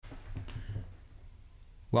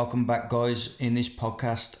Welcome back, guys. In this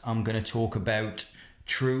podcast, I'm going to talk about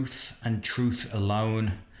truth and truth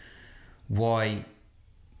alone. Why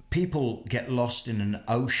people get lost in an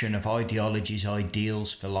ocean of ideologies,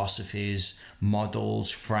 ideals, philosophies, models,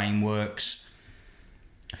 frameworks.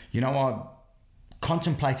 I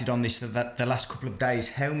contemplated on this that the last couple of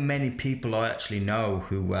days, how many people I actually know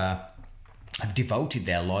who have devoted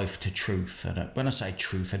their life to truth. When I say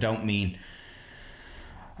truth, I don't mean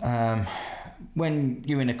when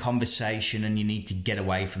you're in a conversation and you need to get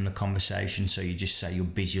away from the conversation, so you just say you're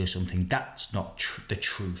busy or something. That's not the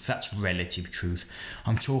truth. That's relative truth.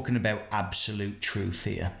 I'm talking about absolute truth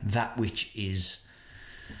here. That which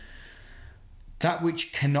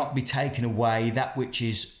cannot be taken away, that which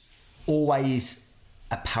is always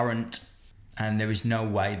apparent, and there is no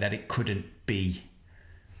way that it couldn't be.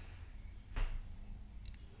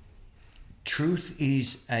 Truth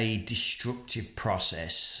is a destructive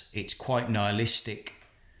process. It's quite nihilistic.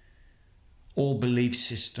 All belief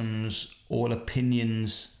systems, all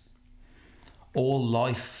opinions, all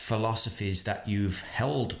life philosophies that you've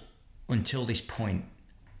held until this point,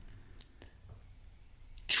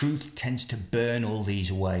 truth tends to burn all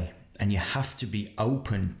these away, and you have to be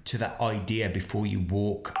open to that idea before you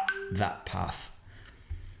walk that path.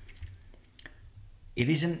 It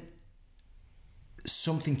isn't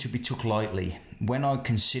something to be took lightly. When I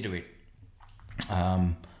consider it,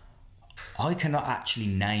 I cannot actually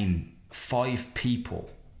name 5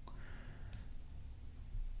 people,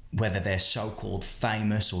 whether they're so-called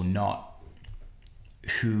famous or not,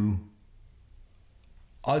 who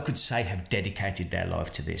I could say have dedicated their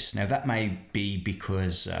life to this. Now, that may be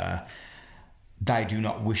because they do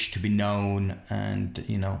not wish to be known, and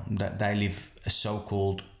that they live a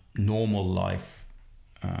so-called normal life,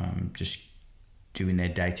 just doing their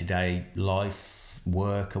day-to-day life,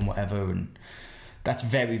 work and whatever, and that's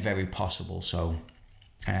very, very possible. So,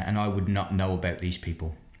 and I would not know about these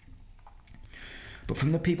people. But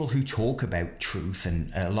from the people who talk about truth,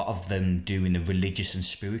 and a lot of them do in the religious and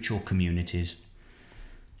spiritual communities,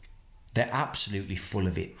 they're absolutely full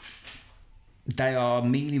of it. They are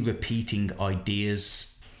merely repeating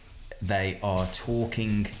ideas. They are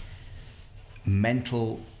talking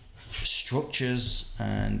mental structures,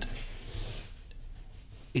 and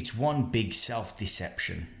it's one big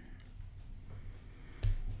self-deception.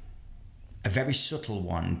 A very subtle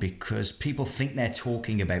one, because people think they're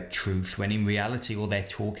talking about truth when in reality all they're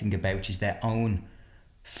talking about is their own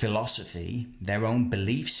philosophy, their own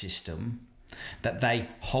belief system that they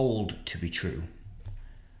hold to be true.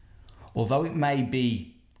 Although it may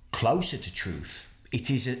be closer to truth, it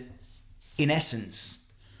is in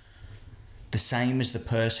essence the same as the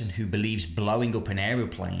person who believes blowing up an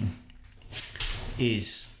aeroplane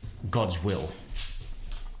is God's will.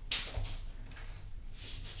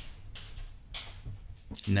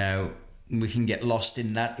 Now, we can get lost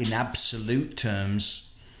in that. In absolute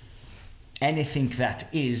terms, anything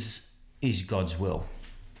that is God's will.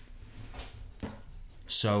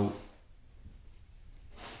 So,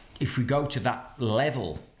 if we go to that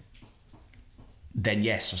level, then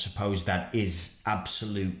yes, I suppose that is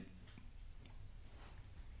absolute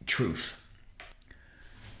truth.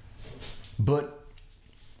 But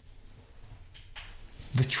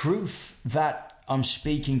the truth that I'm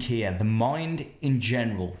speaking here, the mind in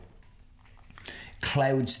general,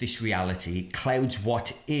 clouds this reality. It clouds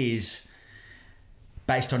what is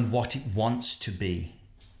based on what it wants to be,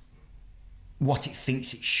 what it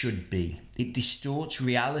thinks it should be. It distorts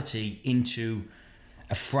reality into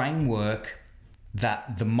a framework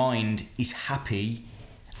that the mind is happy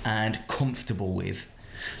and comfortable with.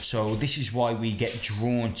 So this is why we get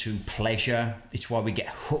drawn to pleasure. It's why we get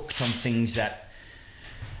hooked on things that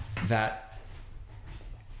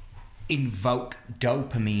invoke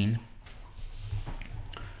dopamine,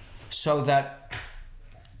 so that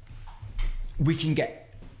we can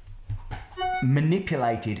get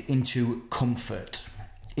manipulated into comfort,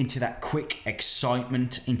 into that quick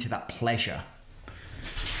excitement, into that pleasure,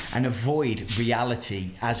 and avoid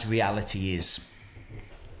reality as reality is.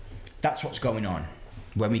 That's what's going on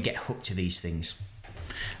when we get hooked to these things.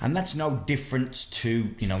 And that's no difference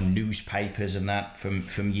to, newspapers and that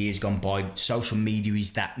from years gone by. Social media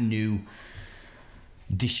is that new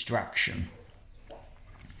distraction.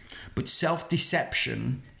 But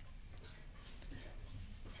self-deception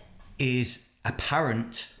is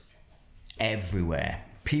apparent everywhere.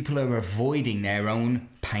 People are avoiding their own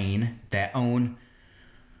pain, their own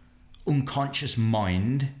unconscious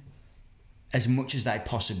mind, as much as they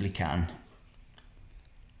possibly can.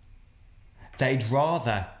 They'd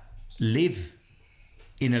rather live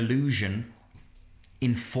in illusion,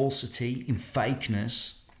 in falsity, in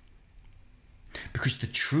fakeness, because the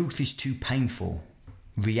truth is too painful.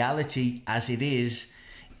 Reality as it is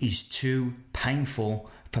too painful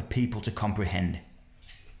for people to comprehend.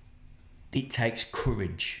 It takes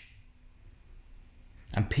courage.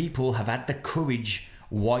 And people have had the courage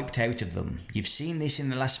wiped out of them. You've seen this in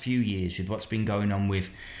the last few years with what's been going on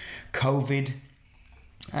with COVID.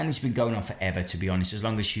 And it's been going on forever, to be honest, as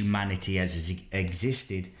long as humanity has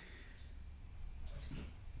existed.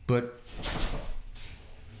 But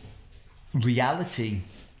reality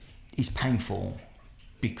is painful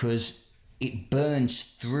because it burns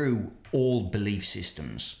through all belief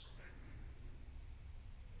systems.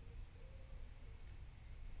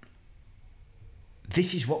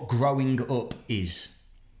 This is what growing up is.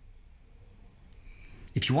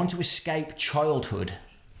 If you want to escape childhood,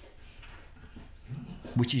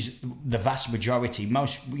 which is the vast majority,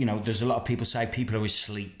 there's a lot of people say people are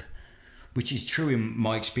asleep, which is true in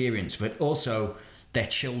my experience, but also they're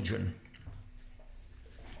children.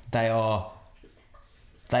 They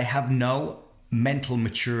have no mental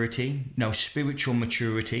maturity, no spiritual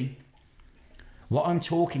maturity. What I'm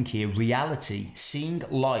talking here, reality, seeing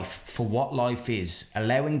life for what life is,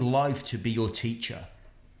 allowing life to be your teacher.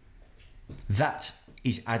 That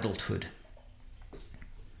is adulthood.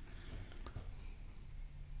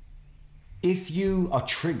 If you are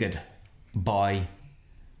triggered by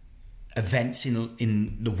events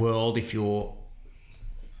in the world, if you're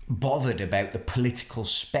bothered about the political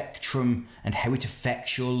spectrum and how it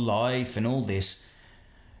affects your life and all this,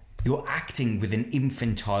 you're acting with an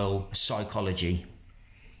infantile psychology.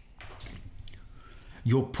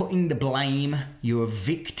 You're putting the blame, you're a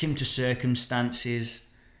victim to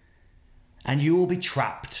circumstances, and you will be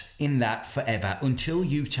trapped in that forever until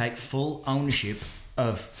you take full ownership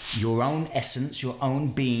of your own essence, your own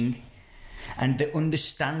being, and the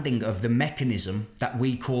understanding of the mechanism that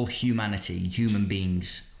we call humanity, human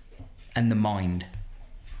beings, and the mind.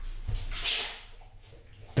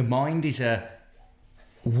 The mind is a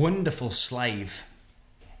wonderful slave,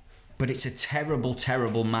 but it's a terrible,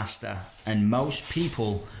 terrible master, and most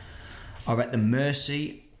people are at the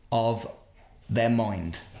mercy of their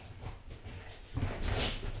mind.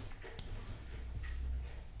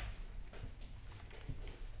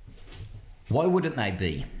 Why wouldn't they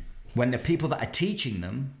be? When the people that are teaching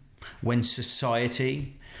them, when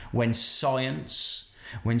society, when science,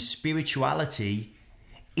 when spirituality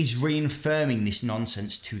is reaffirming this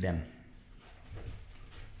nonsense to them.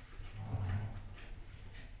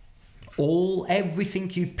 Everything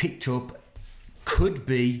you've picked up could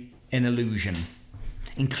be an illusion,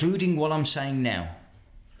 including what I'm saying now.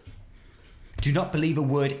 Do not believe a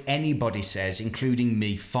word anybody says, including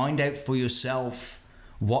me. Find out for yourself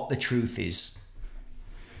what the truth is.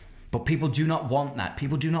 But people do not want that.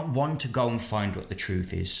 People do not want to go and find what the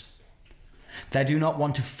truth is. They do not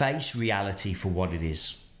want to face reality for what it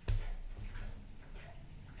is.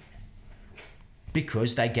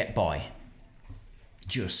 Because they get by.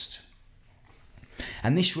 Just.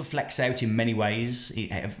 And this reflects out in many ways,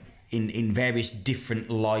 in various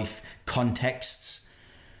different life contexts.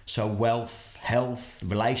 So wealth, health,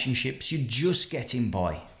 relationships, you're just getting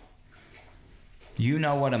by. You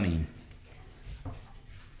know what I mean.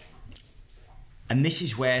 And this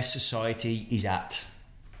is where society is at.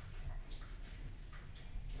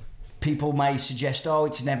 People may suggest,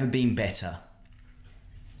 it's never been better.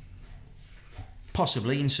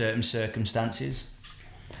 Possibly in certain circumstances,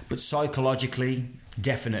 but psychologically,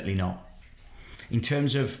 definitely not. In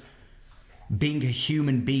terms of being a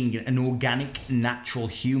human being, an organic, natural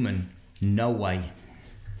human, no way.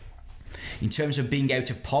 In terms of being out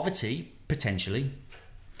of poverty, potentially.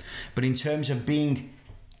 But in terms of being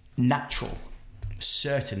natural,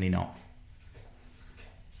 certainly not.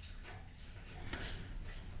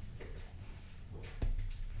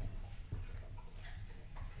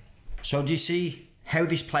 So do you see how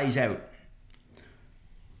this plays out?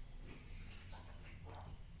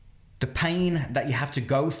 The pain that you have to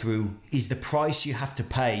go through is the price you have to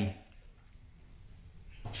pay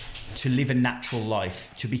to live a natural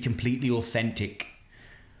life, to be completely authentic.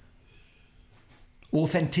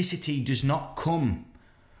 Authenticity does not come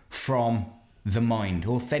from the mind.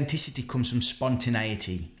 Authenticity comes from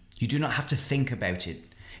spontaneity. You do not have to think about it.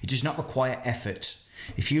 It does not require effort.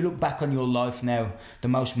 If you look back on your life now, the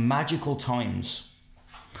most magical times,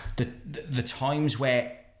 the times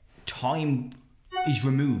where time is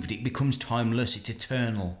removed, it becomes timeless, it's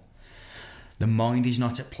eternal. The mind is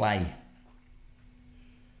not at play.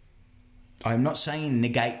 I'm not saying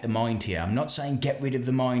negate the mind here. I'm not saying get rid of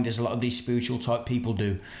the mind as a lot of these spiritual type people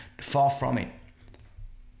do. Far from it.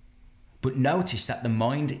 But notice that the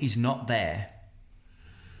mind is not there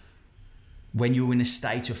when you're in a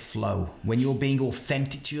state of flow, when you're being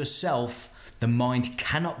authentic to yourself, the mind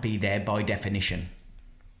cannot be there by definition.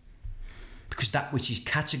 Because that which is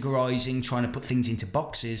categorizing, trying to put things into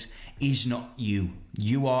boxes, is not you.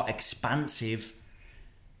 You are expansive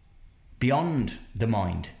beyond the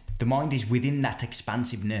mind. The mind is within that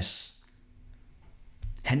expansiveness.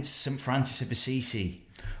 Hence St. Francis of Assisi.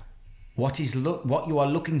 What you are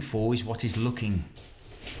looking for is what is looking.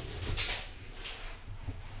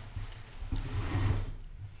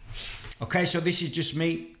 Okay, so this is just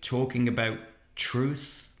me talking about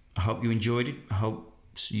truth. I hope you enjoyed it. I hope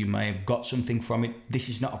you may have got something from it. This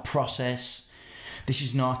is not a process. This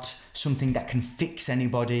is not something that can fix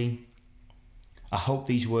anybody. I hope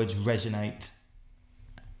these words resonate.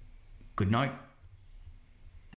 Good night.